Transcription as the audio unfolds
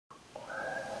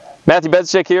Matthew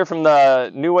Bezdicek here from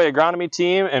the NuWay Agronomy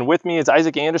team, and with me is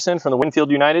Isaac Anderson from the WinField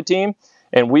United team.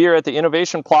 And we are at the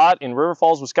innovation plot in River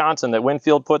Falls, Wisconsin that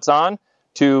WinField puts on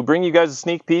to bring you guys a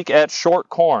sneak peek at short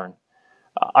corn.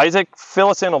 Isaac, fill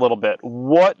us in a little bit.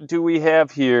 What do we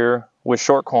have here with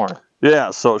short corn?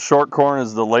 Yeah, so short corn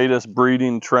is the latest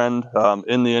breeding trend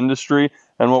in the industry.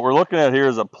 And what we're looking at here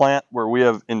is a plant where we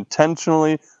have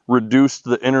intentionally reduced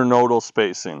the internodal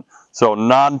spacing. So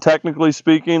non-technically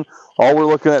speaking, all we're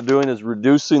looking at doing is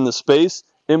reducing the space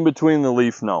in between the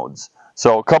leaf nodes.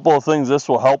 So a couple of things this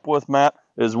will help with, Matt,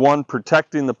 is one,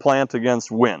 protecting the plant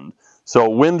against wind. So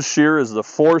wind shear is the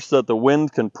force that the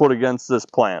wind can put against this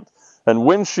plant. And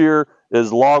wind shear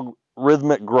is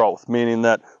logarithmic growth, meaning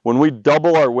that when we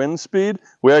double our wind speed,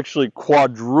 we actually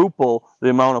quadruple the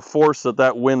amount of force that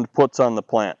that wind puts on the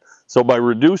plant. So by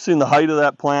reducing the height of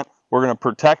that plant, we're going to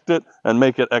protect it and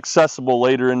make it accessible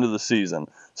later into the season.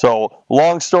 So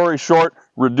long story short,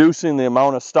 reducing the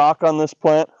amount of stock on this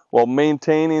plant while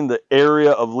maintaining the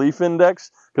area of leaf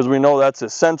index, because we know that's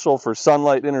essential for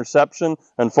sunlight interception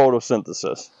and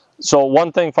photosynthesis. So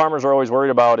one thing farmers are always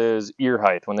worried about is ear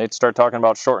height. When they start talking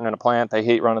about shortening a plant, they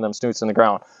hate running them snoots in the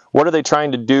ground. What are they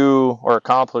trying to do or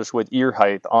accomplish with ear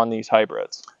height on these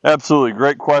hybrids? Absolutely,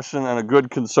 great question and a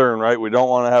good concern, right? We don't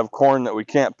want to have corn that we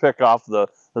can't pick off the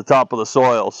top of the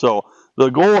soil. So the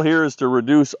goal here is to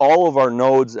reduce all of our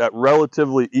nodes at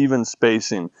relatively even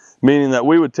spacing, meaning that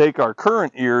we would take our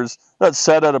current ears that's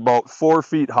set at about 4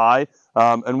 feet high,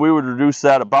 and we would reduce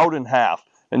that about in half.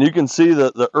 And you can see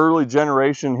that the early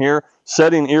generation here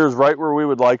setting ears right where we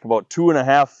would like, about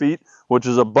 2.5 feet, which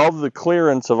is above the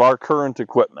clearance of our current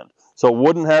equipment. So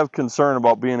wouldn't have concern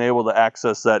about being able to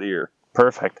access that ear.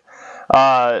 Perfect.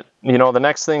 You know, the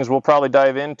next things we'll probably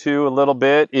dive into a little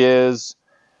bit is,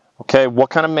 okay, what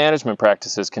kind of management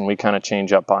practices can we kind of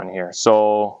change up on here?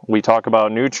 So we talk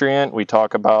about nutrient, we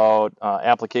talk about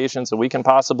applications that we can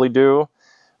possibly do.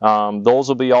 Those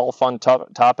will be all fun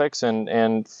topics,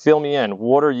 and fill me in.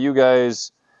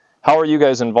 How are you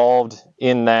guys involved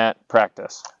in that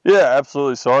practice? Yeah,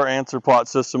 absolutely. So our answer plot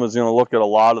system is going to look at a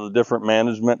lot of the different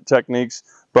management techniques,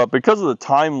 but because of the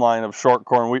timeline of short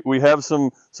corn, we have some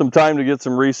time to get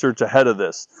some research ahead of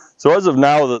this. So as of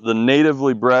now, the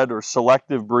natively bred or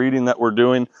selective breeding that we're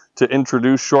doing to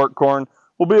introduce short corn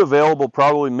will be available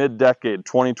probably mid-decade,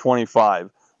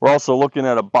 2025. We're also looking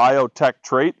at a biotech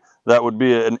trait that would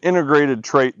be an integrated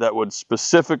trait that would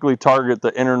specifically target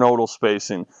the internodal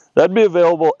spacing. That'd be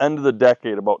available end of the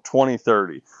decade, about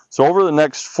 2030. So over the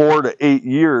next 4 to 8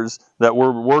 years that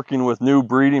we're working with new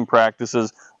breeding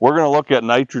practices, we're going to look at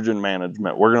nitrogen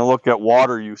management. We're going to look at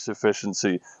water use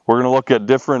efficiency. We're going to look at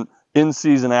different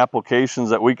in-season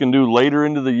applications that we can do later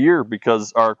into the year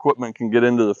because our equipment can get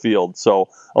into the field. So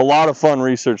a lot of fun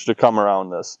research to come around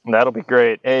this. That'll be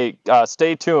great. Hey,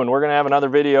 stay tuned. We're going to have another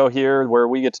video here where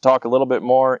we get to talk a little bit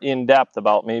more in depth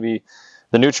about maybe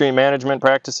the nutrient management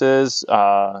practices,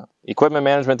 equipment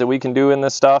management that we can do in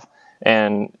this stuff,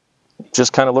 and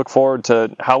just kind of look forward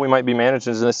to how we might be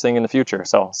managing this thing in the future.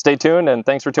 So stay tuned, and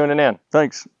thanks for tuning in.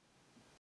 Thanks.